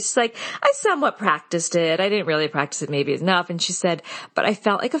 And she's like, I somewhat practiced it. I didn't really practice it maybe enough. And she said, but I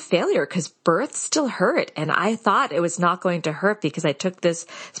felt like a failure because birth still hurt. And I thought it was not going to hurt because I took this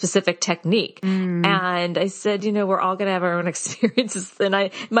specific technique. And I said, you know, we're all going to have our own experiences.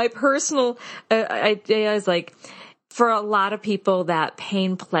 And my personal idea is like, for a lot of people that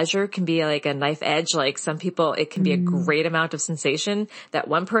pain pleasure can be like a knife edge. Like some people, it can be a great amount of sensation that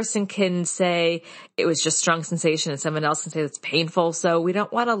one person can say it was just strong sensation and someone else can say it's painful. So we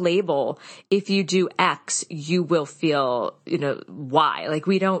don't want to label, if you do X, you will feel, you know, Y. Like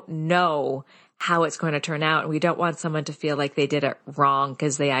we don't know how it's going to turn out. And we don't want someone to feel like they did it wrong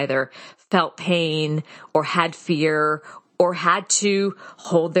because they either felt pain or had fear or had to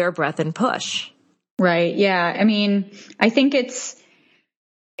hold their breath and push. Right. Yeah. I mean, I think it's,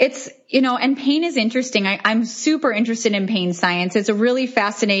 you know, and pain is interesting. I'm super interested in pain science. It's a really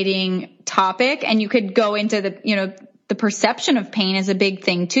fascinating topic, and you could go into the, you know, the perception of pain is a big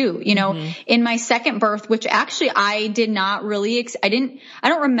thing too. You know, in my second birth, which actually I did not really, I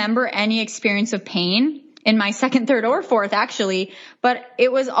don't remember any experience of pain in my second, third, or fourth actually, but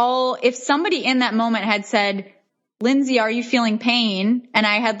it was all, if somebody in that moment had said, Lindsay, are you feeling pain? And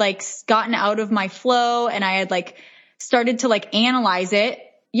I had like gotten out of my flow and I had like started to like analyze it.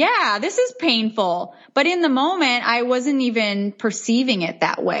 Yeah, this is painful. But in the moment, I wasn't even perceiving it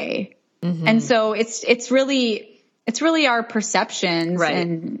that way. And so it's really our perceptions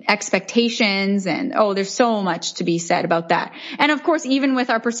and expectations, and there's so much to be said about that. And of course, even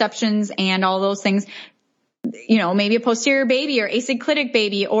with our perceptions and all those things, you know, maybe a posterior baby or asynclitic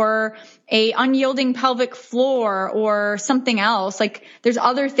baby or a unyielding pelvic floor or something else, like there's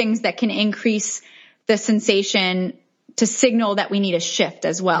other things that can increase the sensation to signal that we need a shift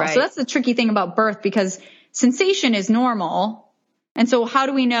as well. So that's the tricky thing about birth, because sensation is normal. And so how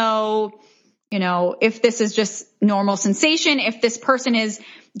do we know, you know, if this is just normal sensation, if this person is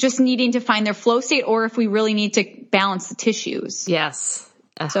just needing to find their flow state, or if we really need to balance the tissues? Yes.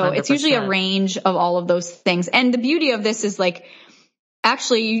 100%. So it's usually a range of all of those things. And the beauty of this is like,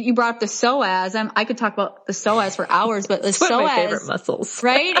 actually, you brought up the psoas. I could talk about the psoas for hours, but the psoas, one of my favorite muscles,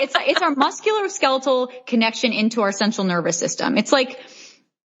 right? It's our musculoskeletal connection into our central nervous system. It's like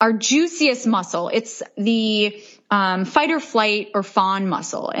our juiciest muscle. It's the fight or flight or fawn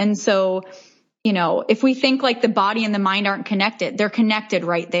muscle. And so, you know, if we think like the body and the mind aren't connected, they're connected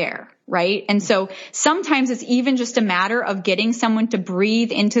right there. Right. And so sometimes it's even just a matter of getting someone to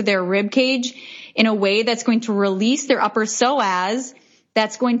breathe into their rib cage in a way that's going to release their upper psoas,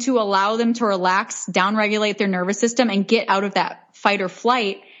 that's going to allow them to relax, downregulate their nervous system, and get out of that fight or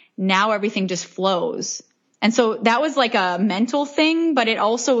flight. Now everything just flows. And so that was like a mental thing, but it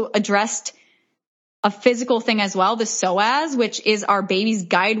also addressed a physical thing as well, the psoas, which is our baby's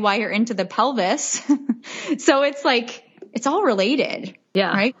guide wire into the pelvis. So it's like, it's all related.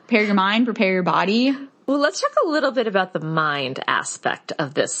 Yeah. Right? Prepare your mind, prepare your body. Well, let's talk a little bit about the mind aspect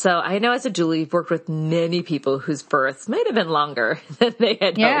of this. So I know as a doula, you've worked with many people whose births might have been longer than they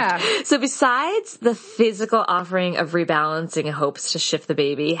had hoped. So besides the physical offering of rebalancing and hopes to shift the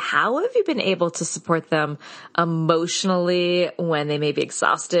baby, how have you been able to support them emotionally when they may be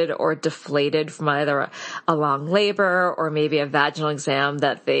exhausted or deflated from either a long labor or maybe a vaginal exam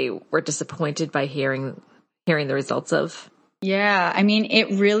that they were disappointed by hearing hearing the results of? Yeah. I mean,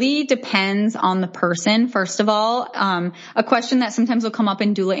 it really depends on the person. First of all, a question that sometimes will come up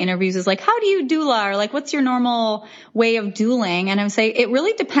in doula interviews is like, how do you doula? Or like, what's your normal way of douling? And I would say it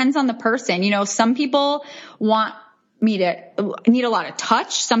really depends on the person. You know, some people want me to need a lot of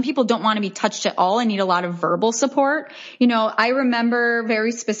touch. Some people don't want to be touched at all and need a lot of verbal support. You know, I remember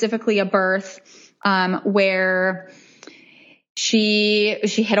very specifically a birth, where she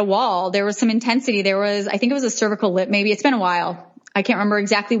hit a wall. There was some intensity. I think it was a cervical lip. Maybe it's been a while. I can't remember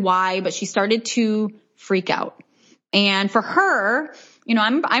exactly why, but she started to freak out. And for her, you know,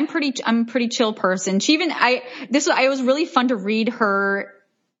 I'm a pretty chill person. It was really fun to read her.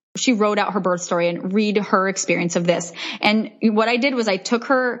 She wrote out her birth story and read her experience of this. And what I did was I took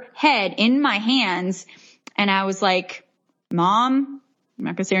her head in my hands and I was like, Mom, I'm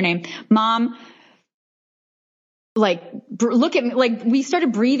not going to say her name, Mom, like, look at me. Like, we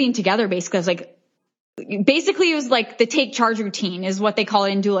started breathing together, basically. I was like, basically it was like the take charge routine is what they call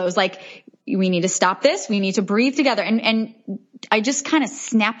it in doula. It was like, we need to stop this. We need to breathe together. And I just kind of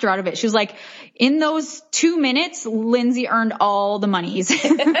snapped her out of it. She was like, in those 2 minutes, Lindsay earned all the monies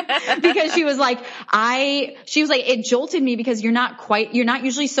because she was like, it jolted me because you're not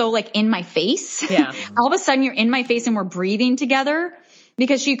usually so like in my face. Yeah. All of a sudden you're in my face and we're breathing together.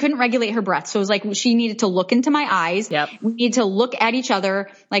 Because she couldn't regulate her breath. So it was like she needed to look into my eyes. Yep. We need to look at each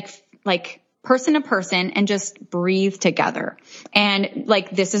other like person to person and just breathe together. And like,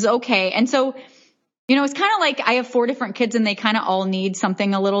 this is okay. And so, you know, it's kind of like I have 4 different kids and they kind of all need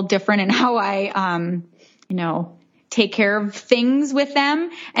something a little different in how I, you know, take care of things with them.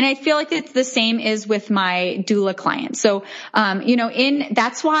 And I feel like it's the same as with my doula clients. So, you know,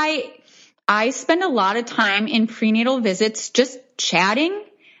 that's why I spend a lot of time in prenatal visits just chatting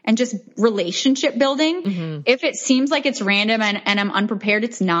and just relationship building. Mm-hmm. If it seems like it's random and I'm unprepared,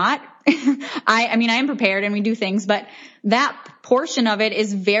 it's not. I mean, I am prepared and we do things, but that portion of it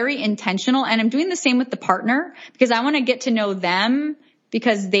is very intentional. And I'm doing the same with the partner because I want to get to know them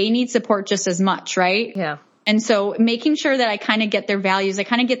because they need support just as much, right? Yeah. And so making sure that I kind of get their values, I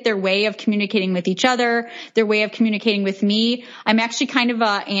kind of get their way of communicating with each other, their way of communicating with me. I'm actually kind of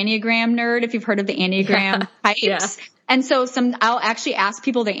a Enneagram nerd, if you've heard of the Enneagram types. Yeah. And so I'll actually ask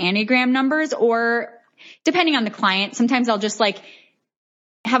people the Enneagram numbers, or depending on the client, sometimes I'll just like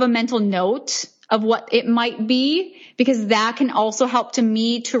have a mental note of what it might be, because that can also help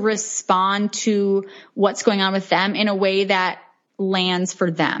me to respond to what's going on with them in a way that lands for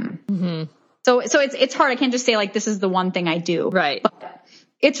them. Mm-hmm. So it's hard. I can't just say like, this is the one thing I do. Right. But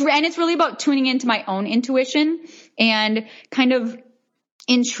it's really about tuning into my own intuition and kind of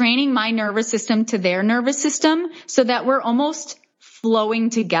in training my nervous system to their nervous system so that we're almost flowing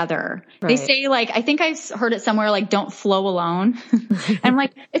together. Right. They say like, I think I heard it somewhere, like, don't flow alone. I'm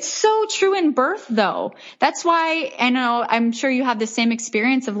like, it's so true in birth though. That's why I know, I'm sure you have the same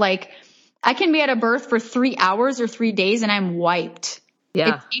experience of like, I can be at a birth for 3 hours or 3 days and I'm wiped.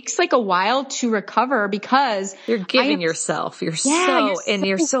 Yeah. It takes like a while to recover because you're giving yourself, you're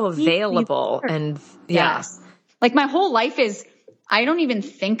so available. And yes, like my whole life is, I don't even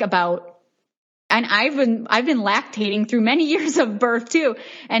think about, and I've been lactating through many years of birth too,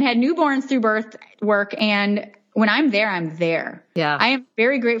 and had newborns through birth work. And when I'm there, I'm there. Yeah. I am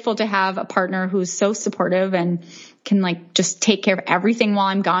very grateful to have a partner who's so supportive and can like just take care of everything while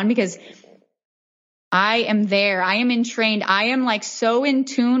I'm gone, because I am there. I am entrained. I am like so in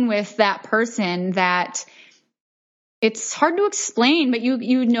tune with that person that it's hard to explain, but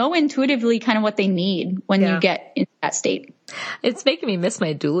you know intuitively kind of what they need when you get in that state. It's making me miss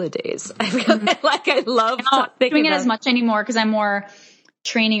my doula days. I feel like I love not doing it as much anymore because I'm more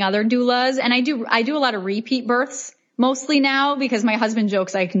training other doulas, and I do a lot of repeat births mostly now because my husband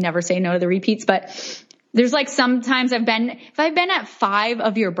jokes I can never say no to the repeats, but there's like sometimes if I've been at 5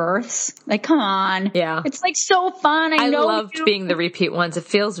 of your births, like, come on. Yeah. It's like so fun. I know loved being the repeat ones. It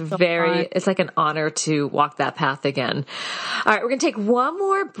feels it's like an honor to walk that path again. All right. We're going to take one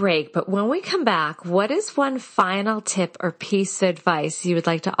more break, but when we come back, what is one final tip or piece of advice you would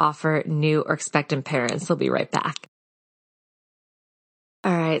like to offer new or expectant parents? We'll be right back.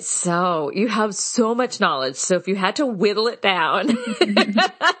 All right. So you have so much knowledge. So if you had to whittle it down, and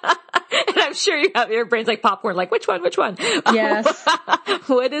I'm sure you have your brain's like popcorn, like which one? Yes.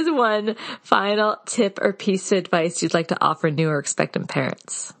 What is one final tip or piece of advice you'd like to offer new or expectant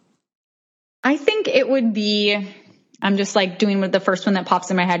parents? I think it would be, I'm just like doing with the first one that pops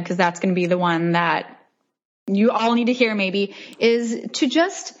in my head, because that's going to be the one that you all need to hear maybe, is to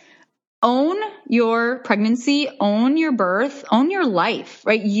just own your pregnancy, own your birth, own your life,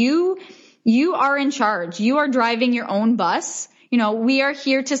 right? You are in charge. You are driving your own bus. we are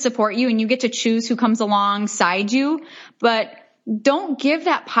here to support you and you get to choose who comes alongside you, but don't give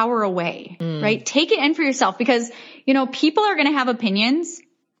that power away, right? Take it in for yourself because, people are going to have opinions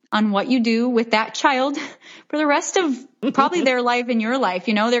on what you do with that child for the rest of probably their life and your life.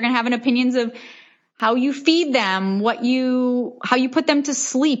 They're going to have an opinions of how you feed them, how you put them to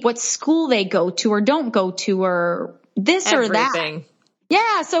sleep, what school they go to or don't go to, or this or that.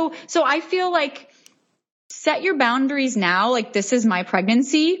 Yeah. So I feel like set your boundaries now. Like, this is my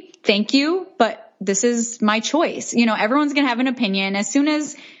pregnancy. Thank you. But this is my choice. Everyone's going to have an opinion. As soon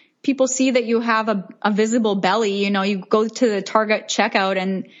as people see that you have a visible belly, you go to the Target checkout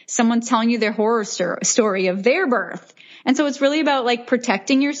and someone's telling you their horror story of their birth. And so it's really about like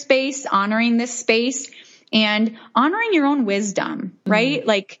protecting your space, honoring this space and honoring your own wisdom, right?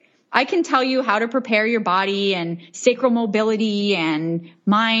 Like, I can tell you how to prepare your body and sacral mobility and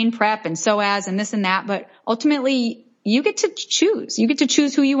mind prep and psoas and this and that. But ultimately, you get to choose. You get to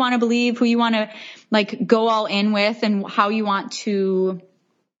choose who you want to believe, who you want to like go all in with, and how you want to,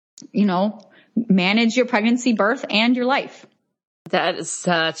 manage your pregnancy, birth, and your life. That is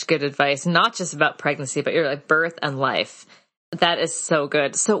such good advice. Not just about pregnancy, but your like birth and life. That is so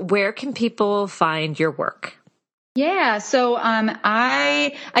good. So where can people find your work? Yeah. So,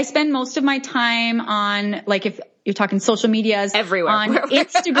 I spend most of my time on, like, if you're talking social medias, everywhere on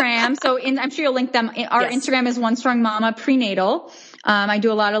Instagram. So I'm sure you'll link them. Our Instagram is One Strong Mama Prenatal. I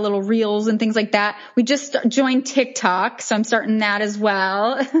do a lot of little reels and things like that. We just joined TikTok, so I'm starting that as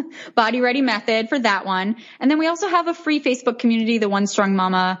well. Body Ready Method for that one. And then we also have a free Facebook community, the One Strong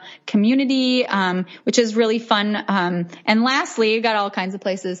Mama community, which is really fun. And lastly, you got all kinds of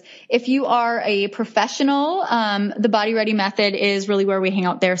places. If you are a professional, the Body Ready Method is really where we hang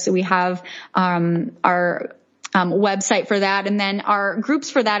out there. So we have, our website for that. And then our groups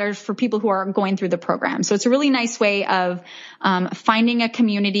for that are for people who are going through the program. So it's a really nice way of finding a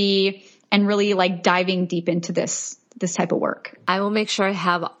community and really like diving deep into this type of work. I will make sure I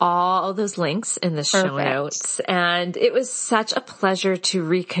have all those links in the show notes. And it was such a pleasure to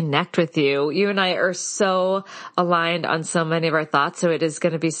reconnect with you. You and I are so aligned on so many of our thoughts. So it is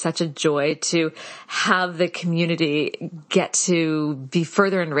going to be such a joy to have the community get to be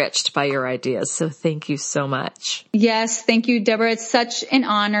further enriched by your ideas. So thank you so much. Yes. Thank you, Deborah. It's such an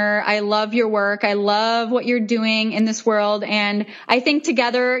honor. I love your work. I love what you're doing in this world. And I think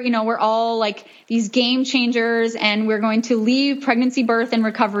together, we're all like these game changers, and we're going to leave pregnancy, birth, and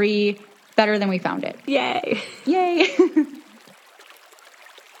recovery better than we found it. Yay. Yay.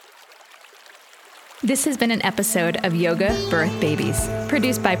 This has been an episode of Yoga, Birth, Babies,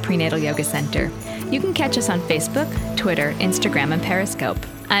 produced by Prenatal Yoga Center. You can catch us on Facebook, Twitter, Instagram, and Periscope.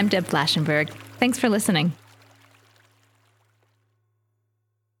 I'm Deb Flaschenberg. Thanks for listening.